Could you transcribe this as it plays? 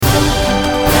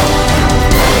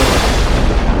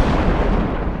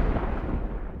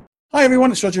everyone,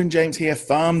 it's Roger and James here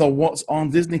from the What's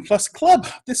on Disney Plus Club.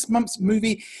 This month's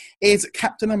movie is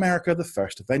Captain America, the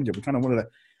First Avenger. We kind of wanted to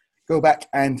go back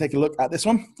and take a look at this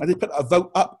one. I did put a vote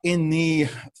up in the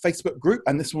Facebook group,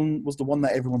 and this one was the one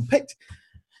that everyone picked.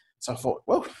 So I thought,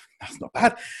 well, that's not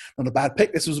bad. Not a bad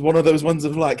pick. This was one of those ones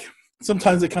of like,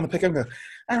 sometimes they kind of pick up and go,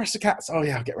 Aristocats, oh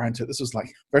yeah, I'll get around to it. This was like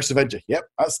First Avenger. Yep,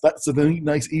 that's a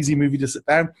nice, easy movie to sit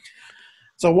down.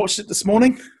 So I watched it this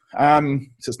morning. So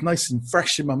it's nice and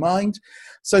fresh in my mind.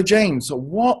 So James,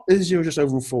 what is your just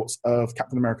overall thoughts of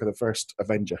Captain America, the First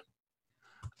Avenger?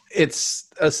 It's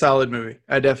a solid movie.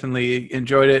 I definitely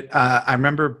enjoyed it. I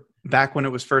remember back when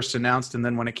it was first announced, and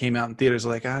then when it came out in theaters,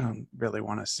 like, I don't really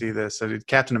want to see this.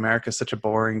 Captain America is such a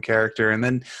boring character. And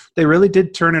then they really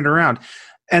did turn it around.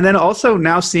 And then also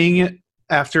now seeing it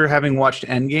after having watched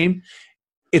Endgame,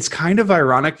 it's kind of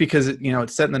ironic because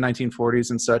it's set in the 1940s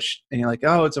and such, and you're like,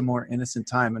 oh, it's a more innocent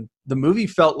time. And the movie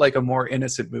felt like a more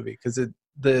innocent movie because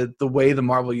the way the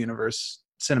Marvel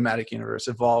cinematic universe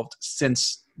evolved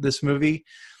since this movie,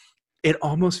 it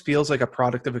almost feels like a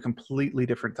product of a completely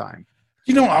different time.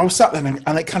 You know what? I was sat there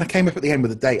and it kind of came up at the end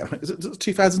with a date. I think, is it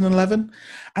 2011?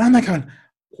 And I'm like going,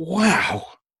 wow,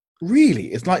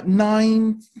 really? It's like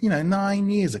 9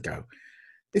 years ago.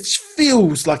 It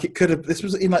feels like it could have. This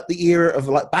was in like the era of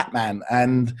like Batman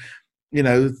and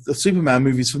the Superman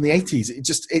movies from the 80s.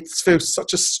 It feels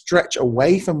such a stretch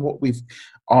away from what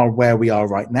where we are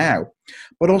right now,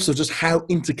 but also just how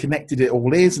interconnected it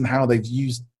all is and how they've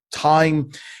used time.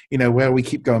 Where we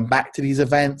keep going back to these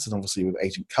events, and obviously with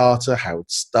Agent Carter, Howard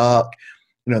Stark.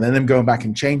 Then them going back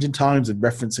and changing times and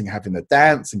referencing having the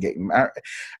dance and getting married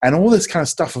and all this kind of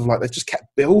stuff of like they just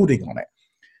kept building on it.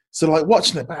 So, like,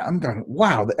 watching it back, I'm going,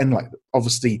 wow. And, like,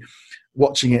 obviously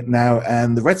watching it now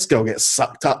and the Red Skull gets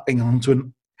sucked up onto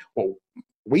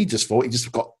we just thought he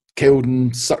just got killed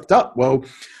and sucked up. Well,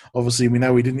 obviously we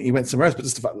know he didn't. He went somewhere else, but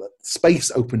just the fact that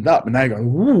space opened up and now you're going,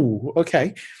 ooh,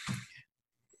 okay.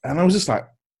 And I was just like,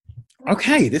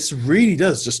 okay, this really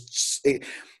does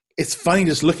it's funny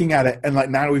just looking at it, and like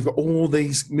now we've got all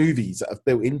these movies that have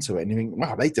built into it, and you think,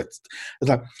 wow,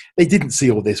 they didn't see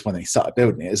all this when they started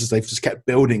building it. It's just they've just kept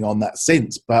building on that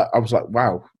since. But I was like,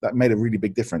 wow, that made a really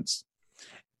big difference.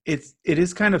 It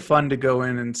is kind of fun to go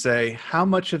in and say how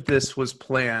much of this was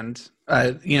planned,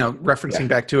 referencing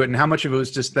back to it, and how much of it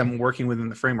was just them working within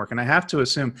the framework. And I have to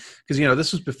assume, because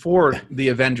this was before the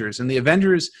Avengers, and the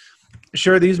Avengers.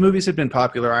 Sure, these movies had been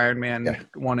popular, Iron Man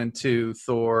 1 and 2,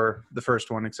 Thor, the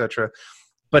first one, etc.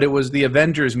 But it was the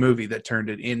Avengers movie that turned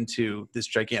it into this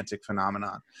gigantic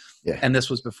phenomenon. Yeah. And this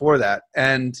was before that.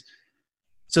 And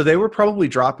so they were probably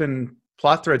dropping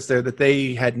plot threads there that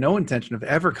they had no intention of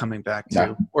ever coming back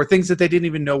to, or things that they didn't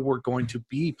even know were going to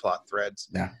be plot threads.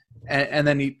 Yeah. And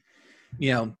then,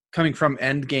 coming from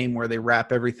Endgame where they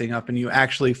wrap everything up and you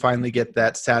actually finally get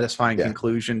that satisfying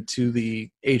conclusion to the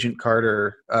Agent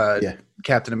Carter,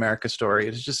 Captain America story.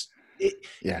 It's just,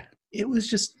 it was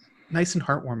just nice and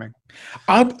heartwarming.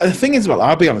 The thing is,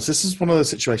 I'll be honest, this is one of those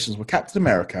situations where Captain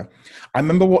America, I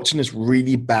remember watching this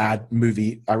really bad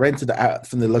movie. I rented it out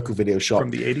from the local video shop.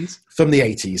 From the 80s? From the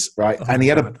 80s, right? Oh, and he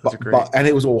had and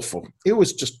it was awful. It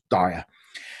was just dire.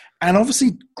 And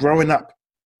obviously growing up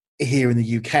here in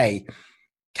the UK,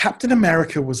 Captain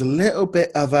America was a little bit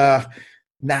of a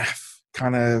naff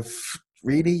kind of.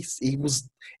 Really, he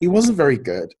wasn't very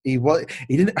good. He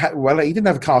didn't have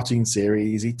a cartoon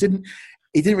series. He didn't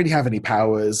really have any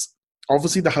powers.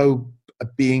 Obviously, the whole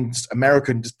being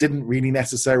American just didn't really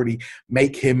necessarily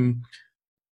make him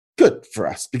good for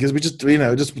us because we just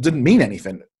didn't mean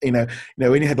anything. When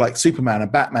you had like Superman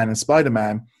and Batman and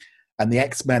Spider-Man and the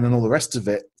X-Men and all the rest of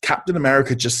it, Captain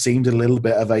America just seemed a little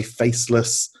bit of a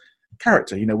faceless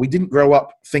character. We didn't grow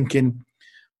up thinking,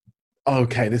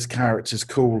 okay, this character's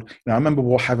cool. I remember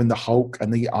having the Hulk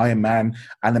and the Iron Man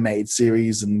animated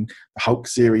series and the Hulk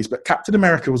series, but Captain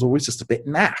America was always just a bit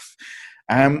naff.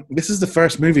 This is the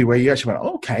first movie where you actually went,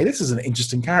 okay, this is an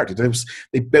interesting character.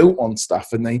 They built on stuff,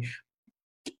 and they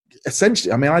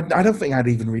essentially, I don't think I'd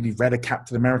even really read a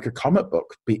Captain America comic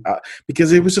book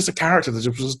because it was just a character that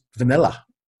just was vanilla.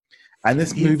 And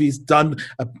this movie's done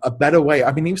a better way.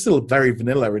 He was still very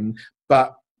vanilla,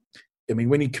 but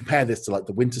when you compare this to like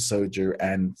the Winter Soldier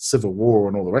and Civil War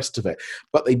and all the rest of it,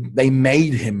 but they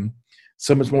made him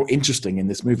so much more interesting in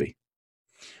this movie.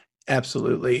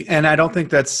 Absolutely. And I don't think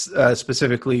that's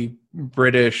specifically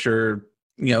British or,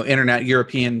 internet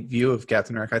European view of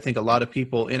Captain America. I think a lot of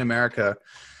people in America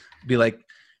be like,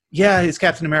 yeah, he's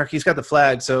Captain America. He's got the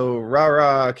flag. So rah,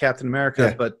 rah, Captain America.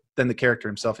 Yeah. But then the character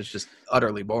himself is just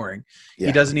utterly boring. Yeah.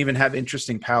 He doesn't even have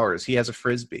interesting powers. He has a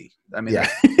Frisbee.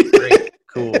 That's great.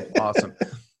 Cool. Awesome.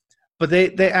 But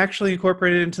they actually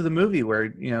incorporated it into the movie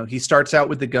where, he starts out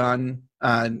with the gun.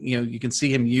 You can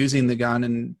see him using the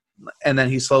gun, and then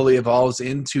he slowly evolves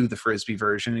into the Frisbee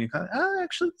version. And you kind of,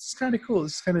 actually, this is kind of cool.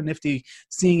 This is kind of nifty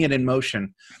seeing it in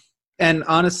motion. And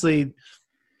honestly,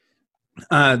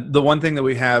 the one thing that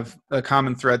we have a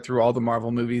common thread through all the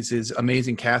Marvel movies is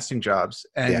amazing casting jobs.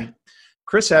 And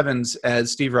Chris Evans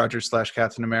as Steve Rogers /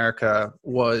 Captain America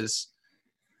was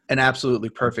an absolutely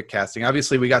perfect casting.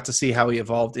 Obviously, we got to see how he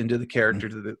evolved into the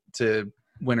character to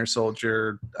Winter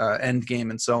Soldier, Endgame,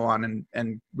 and so on,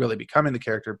 and really becoming the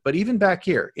character. But even back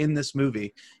here in this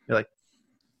movie, you're like,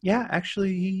 yeah,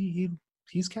 actually,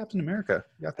 he's Captain America.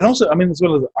 And also, as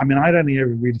well as, I'd only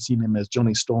ever really seen him as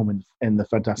Johnny Storm in the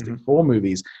Fantastic Four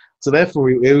movies. So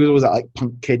therefore, it was that like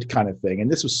punk kid kind of thing. And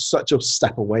this was such a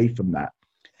step away from that.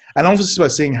 And obviously, by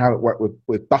seeing how it worked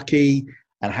with Bucky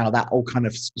and how that all kind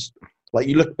of, like,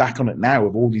 you look back on it now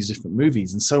with all these different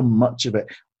movies and so much of it,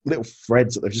 little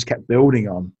threads that they've just kept building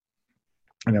on.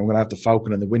 We're going to have the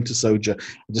Falcon and the Winter Soldier,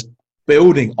 just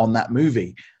building on that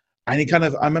movie. And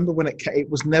I remember when it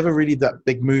was never really that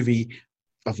big movie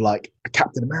of like a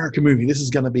Captain America movie. This is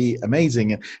going to be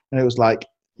amazing. And it was like,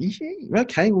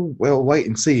 okay, we'll wait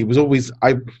and see. It was always,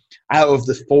 out of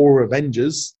the 4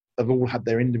 Avengers, have all had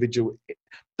their individual.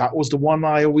 That was the one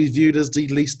I always viewed as the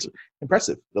least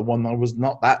impressive. The one I was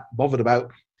not that bothered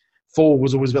about. 4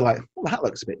 was always a bit like, well, that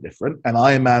looks a bit different. And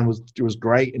Iron Man was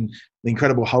great. And The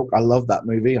Incredible Hulk, I love that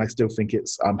movie. I still think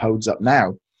it's holds up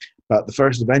now. But the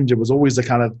first Avenger was always the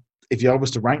kind of, if you was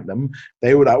to rank them,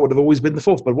 that would have always been the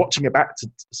 4th. But watching it back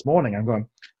to this morning, I'm going,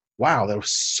 wow, there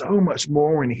was so much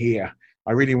more in here.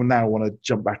 I really now want to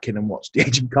jump back in and watch the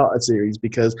Agent Carter series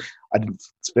because I didn't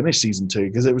finish season 2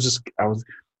 because it was just,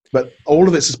 but all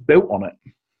of it's just built on it.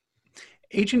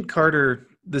 Agent Carter,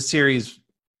 the series,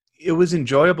 it was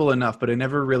enjoyable enough, but it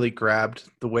never really grabbed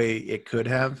the way it could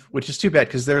have, which is too bad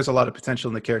because there's a lot of potential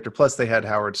in the character. Plus, they had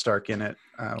Howard Stark in it,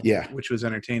 which was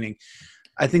entertaining.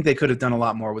 I think they could have done a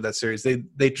lot more with that series.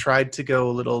 They tried to go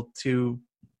a little too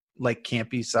like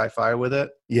campy sci-fi with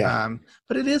it. Yeah.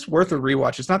 But it is worth a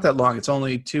rewatch. It's not that long. It's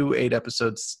only 2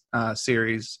 8-episodes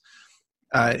series.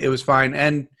 It was fine.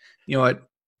 And you know what?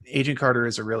 Agent Carter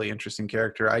is a really interesting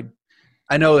character.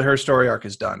 I know that her story arc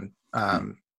is done.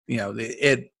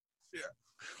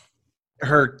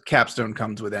 Her capstone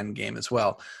comes with Endgame as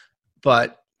well,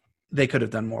 but they could have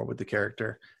done more with the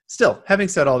character. Still, having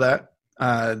said all that,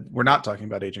 we're not talking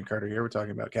about Agent Carter here. We're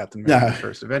talking about Captain America,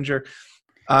 First Avenger.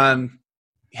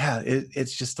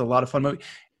 It's just a lot of fun movie.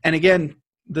 And again,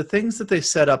 the things that they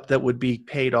set up that would be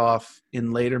paid off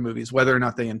in later movies, whether or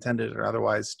not they intended it or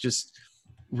otherwise, just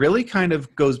really kind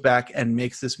of goes back and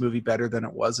makes this movie better than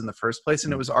it was in the first place.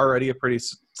 And it was already a pretty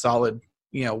solid,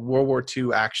 World War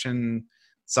II action,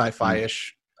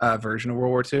 sci-fi-ish version of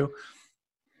World War II.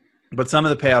 But some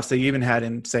of the payoffs they even had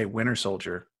in, say, Winter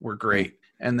Soldier were great.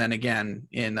 And then again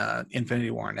in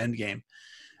Infinity War and Endgame.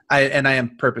 I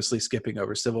am purposely skipping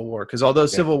over Civil War because although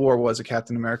Civil War was a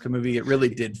Captain America movie, it really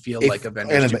did feel like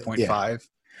Avengers 2.5. Yeah.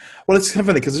 Well, it's kind of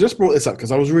funny because I just brought this up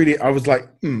because I was like,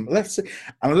 let's see. And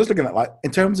I was just looking at, like,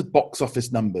 in terms of box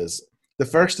office numbers, the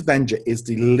first Avenger is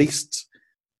the least,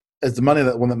 as the money,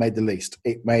 that one that made the least.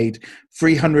 It made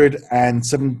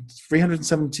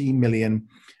 $370 million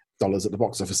at the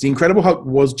box office. The Incredible Hulk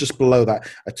was just below that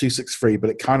at 263,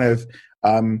 but it kind of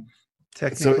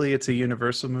technically it's a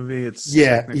Universal movie. It's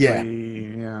yeah.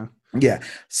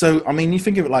 So you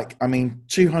think of it like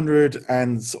 200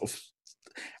 and sort of,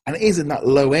 and it is in that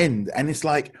low end, and it's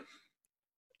like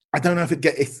I don't know if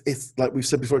it's like we've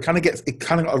said before. It kind of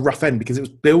got a rough end because it was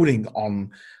building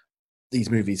on these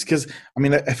movies. Because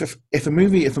if a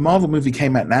Marvel movie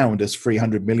came out now and does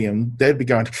 300 million, they'd be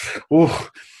going, oh,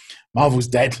 Marvel's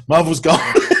dead. Marvel's gone.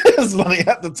 Like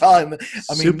at the time.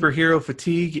 Superhero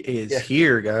fatigue is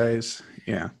here, guys.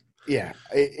 Yeah. Yeah.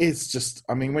 It's just,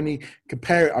 when you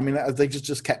compare it, they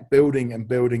just kept building and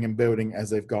building and building as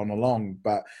they've gone along.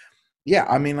 But yeah,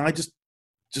 I just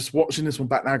watching this one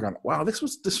back now going, wow, this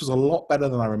was a lot better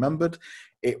than I remembered.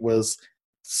 It was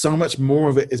so much more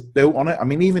of it is built on it.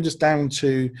 Even just down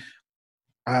to,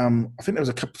 I think there was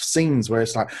a couple of scenes where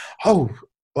it's like, oh,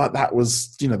 like that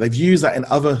was, they've used that in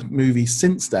other movies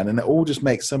since then, and it all just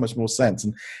makes so much more sense.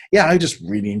 And yeah, I just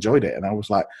really enjoyed it, and I was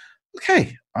like,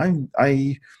 okay, I'll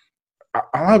be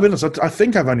honest, I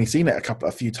think I've only seen it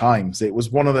a few times. It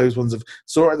was one of those ones of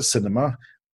saw it at the cinema,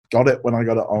 got it when I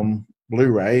got it on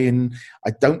Blu-ray, and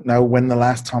I don't know when the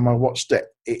last time I watched it.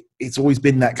 It's always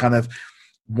been that kind of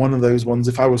one of those ones.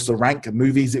 If I was to rank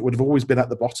movies, it would have always been at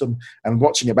the bottom. And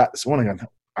watching it back this morning,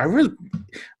 I was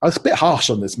a bit harsh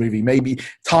on this movie. Maybe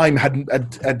time had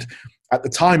at the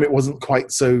time, it wasn't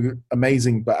quite so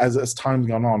amazing, but as time's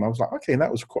gone on, I was like, okay,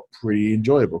 that was quite pretty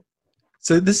enjoyable.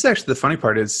 So this is actually the funny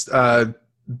part is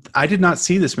I did not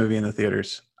see this movie in the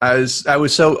theaters. I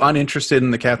was so uninterested in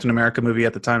the Captain America movie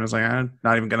at the time. I was like, I'm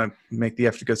not even going to make the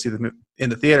effort to go see the in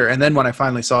the theater. And then when I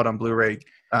finally saw it on Blu-ray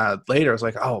later, I was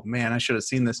like, oh man, I should have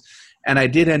seen this. And I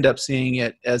did end up seeing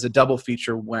it as a double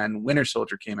feature when Winter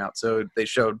Soldier came out. So they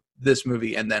showed this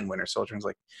movie and then Winter Soldier. I was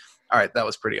like, all right, that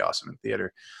was pretty awesome in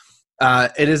theater.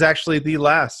 It is actually the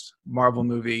last Marvel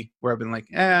movie where I've been like,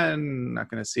 I'm not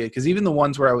going to see it. Because even the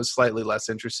ones where I was slightly less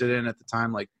interested in at the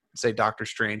time, like say Doctor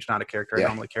Strange, not a character I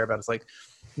normally care about. It's like,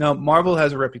 no, Marvel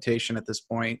has a reputation at this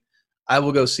point. I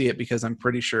will go see it because I'm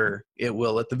pretty sure it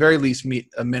will at the very least meet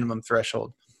a minimum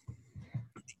threshold.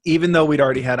 Even though we'd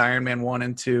already had Iron Man 1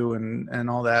 and 2 and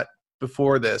all that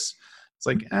before this, it's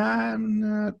like, I'm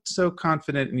not so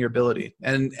confident in your ability.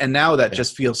 And now that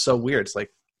just feels so weird. It's like,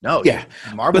 no,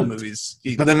 Marvel movies.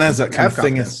 But then there's that kind of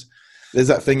thing. There's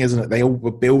that thing, isn't it? They all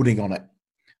were building on it.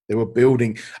 They were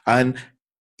building. And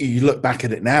you look back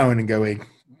at it now and going,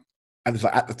 and it's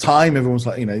like at the time, everyone's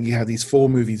like, you had these 4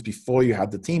 movies before you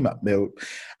had the team up build.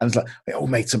 And it's like, it all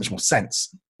made so much more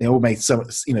sense. They all made so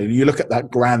much, you look at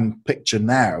that grand picture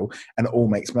now and it all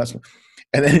makes much more.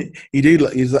 And then you do,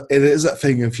 it is that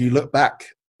thing, if you look back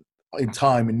in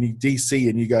time and you DC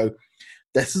and you go,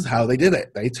 this is how they did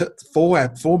it. They took 4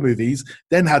 movies,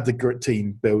 then had the grit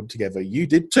team build together. You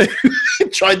did too,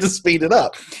 tried to speed it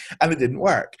up, and it didn't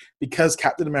work because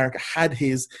Captain America had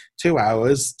his 2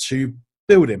 hours to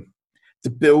build him, to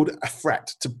build a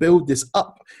threat, to build this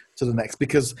up to the next.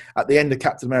 Because at the end of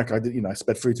Captain America, I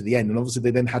sped through to the end, and obviously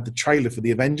they then had the trailer for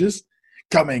the Avengers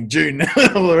coming June,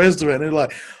 all the rest of it, and they're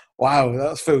like, wow,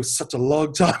 that feels such a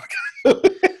long time ago.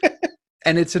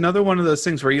 And it's another one of those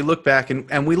things where you look back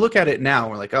and we look at it now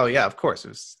and we're like, oh yeah, of course it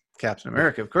was Captain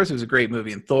America. Of course it was a great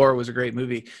movie, and Thor was a great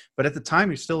movie. But at the time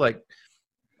you're still like,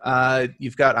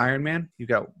 you've got Iron Man, you've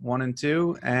got 1 and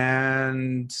 2,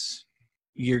 and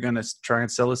you're going to try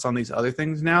and sell us on these other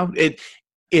things now.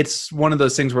 It's one of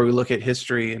those things where we look at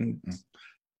history and,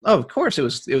 oh, of course it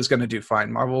was going to do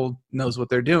fine. Marvel knows what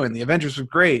they're doing. The Avengers were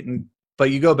great.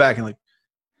 But you go back and like,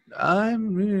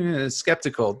 I'm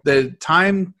skeptical. The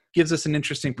time gives us an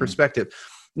interesting perspective.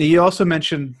 You also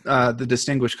mentioned the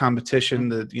distinguished competition,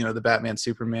 the Batman,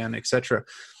 Superman, etc.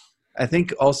 I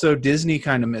think also Disney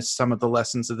kind of missed some of the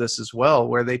lessons of this as well,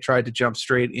 where they tried to jump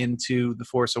straight into The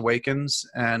Force Awakens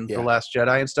and The Last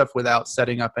Jedi and stuff without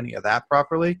setting up any of that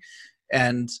properly.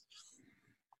 And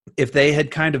if they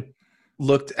had kind of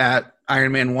looked at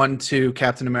Iron Man 1, 2,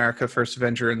 Captain America, First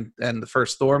Avenger, and the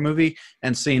first Thor movie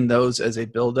and seen those as a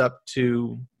build-up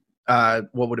to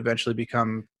what would eventually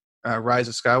become Rise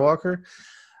of Skywalker,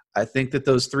 I think that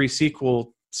those 3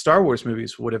 sequel Star Wars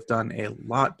movies would have done a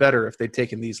lot better if they'd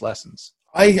taken these lessons.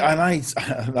 I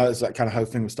know it's that kind of whole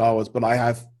thing with Star Wars, but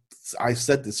I've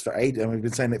said this for ages, and we've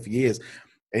been saying it for years.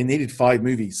 They needed 5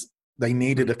 movies. They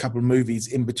needed a couple of movies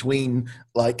in between,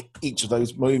 like each of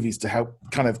those movies, to help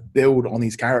kind of build on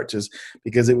these characters,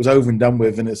 because it was over and done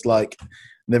with, and it's like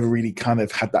never really kind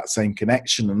of had that same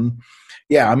connection. And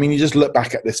you just look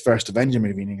back at this first Avenger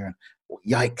movie and you go,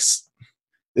 yikes,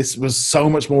 this was so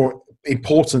much more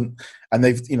important. And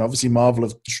they've, obviously Marvel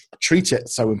have treated it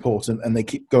so important, and they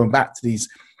keep going back to these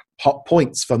hot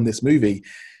points from this movie.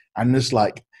 And just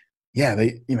like,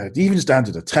 they, even just down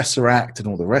to the Tesseract and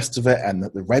all the rest of it, and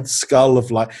the Red Skull of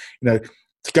to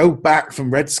go back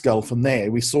from Red Skull from there,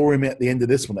 we saw him at the end of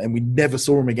this one, and we never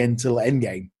saw him again till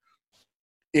Endgame.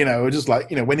 Just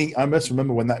like, when I must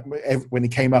remember when he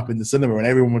came up in the cinema and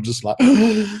everyone was just like,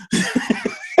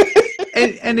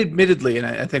 and admittedly, and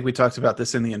I think we talked about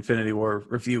this in the Infinity War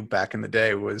review back in the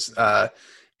day, was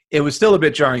it was still a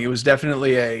bit jarring. It was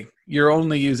definitely you're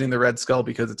only using the Red Skull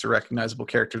because it's a recognizable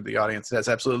character to the audience. It has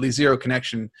absolutely zero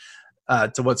connection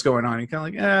to what's going on. You're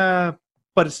kind of like,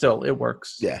 but it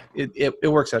works. Yeah.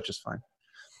 It works out just fine.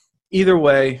 Either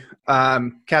way,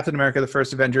 Captain America, the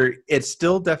First Avenger, it's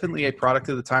still definitely a product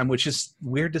of the time, which is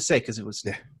weird to say because it was,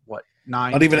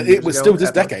 9 Not even, it was still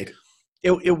this decade.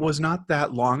 It was not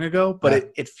that long ago,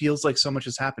 but it feels like so much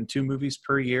has happened. 2 movies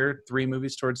per year, 3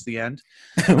 movies towards the end.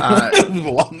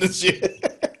 1 this year.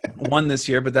 1 this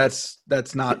year, but that's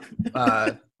not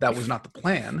that was not the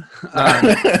plan.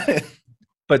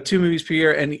 But 2 movies per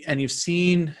year, and you've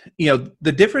seen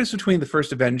the difference between the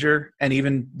First Avenger and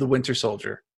even the Winter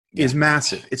Soldier is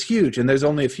massive. It's huge, and there's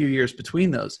only a few years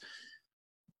between those.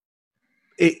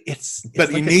 It's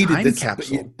but like you needed this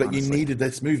capsule, but you needed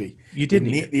this movie. You did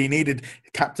you needed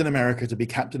Captain America to be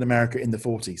Captain America in the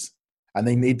 40s, and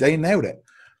they nailed it.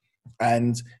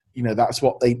 And that's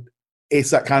what they it's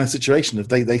that kind of situation. If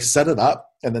they set it up,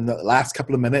 and then the last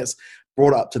couple of minutes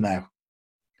brought it up to now,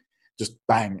 just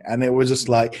bang, and it was just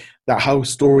like that whole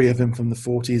story of him from the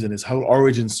 40s and his whole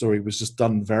origin story was just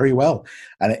done very well,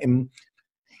 and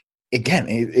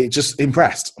it just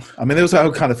impressed. I mean, there was that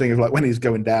whole kind of thing of like when he's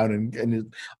going down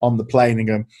and on the plane and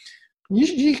going,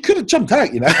 you could have jumped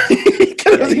out, you know.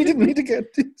 He didn't need to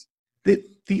get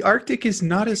the Arctic is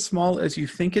not as small as you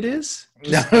think it is.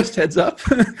 Just heads up.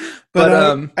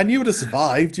 but and you would have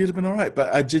survived. You'd have been all right.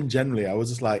 But generally, I was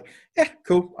just like, yeah,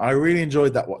 cool. I really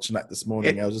enjoyed watching that this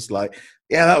morning. I was just like,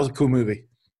 yeah, that was a cool movie.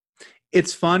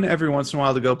 It's fun every once in a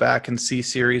while to go back and see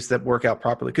series that work out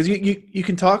properly, because you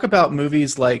can talk about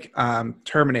movies like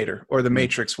Terminator or The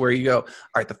Matrix, where you go, all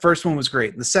right, the first one was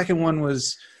great, the second one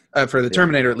was for the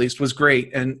Terminator at least was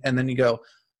great, and then you go,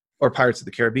 or Pirates of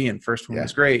the Caribbean, first one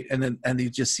was great, and you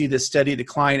just see this steady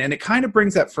decline, and it kind of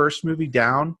brings that first movie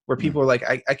down, where people are like,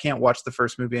 I can't watch the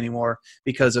first movie anymore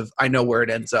because of I know where it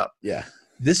ends up. Yeah.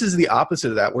 This is the opposite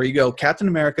of that, where you go, Captain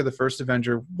America, the First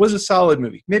Avenger, was a solid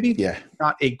movie. Maybe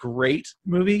not a great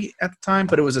movie at the time,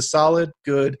 but it was a solid,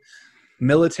 good,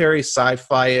 military,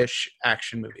 sci-fi-ish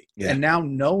action movie. Yeah. And now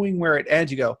knowing where it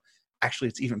ends, you go, actually,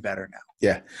 it's even better now.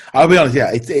 Yeah. I'll be honest,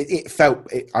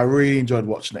 I really enjoyed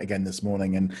watching it again this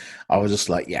morning, and I was just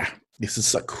like, yeah, this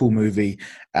is a cool movie,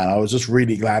 and I was just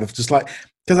really glad of just like,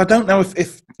 because I don't know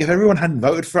if everyone hadn't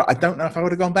voted for it, I don't know if I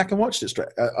would have gone back and watched it straight.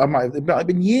 It might have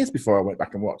been years before I went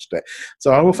back and watched it.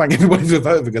 So I will thank everybody for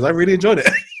voting, because I really enjoyed it.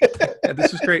 Yeah,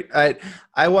 this was great.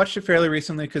 I watched it fairly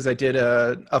recently because I did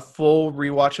a full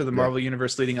rewatch of the Marvel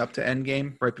Universe leading up to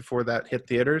Endgame right before that hit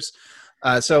theaters.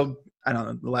 So I don't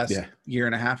know, the last year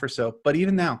and a half or so. But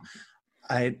even now,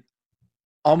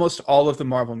 almost all of the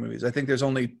Marvel movies, I think there's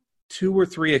only 2 or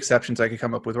 3 exceptions I could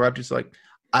come up with where I'm just like,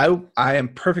 I am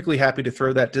perfectly happy to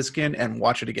throw that disc in and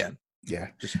watch it again. Yeah,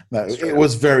 no, it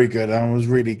was very good. I was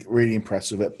really, really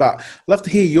impressed with it. But I'd love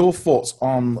to hear your thoughts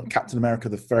on Captain America,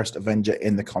 the First Avenger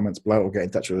in the comments below, or get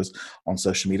in touch with us on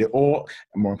social media, or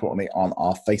more importantly, on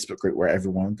our Facebook group where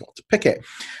everyone got to pick it.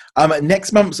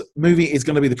 Next month's movie is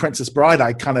going to be The Princess Bride.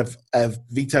 I kind of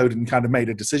vetoed and kind of made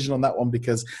a decision on that one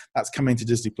because that's coming to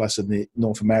Disney Plus in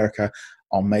North America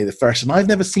on May the 1st. And I've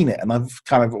never seen it, and I've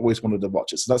kind of always wanted to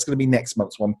watch it. So that's going to be next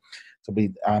month's one. So I'll be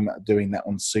doing that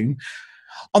one soon.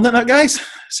 On that note, guys,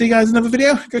 see you guys in another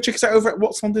video. Go check us out over at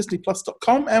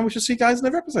whatsondisneyplus.com, and we shall see you guys in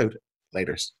another episode.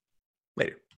 Later.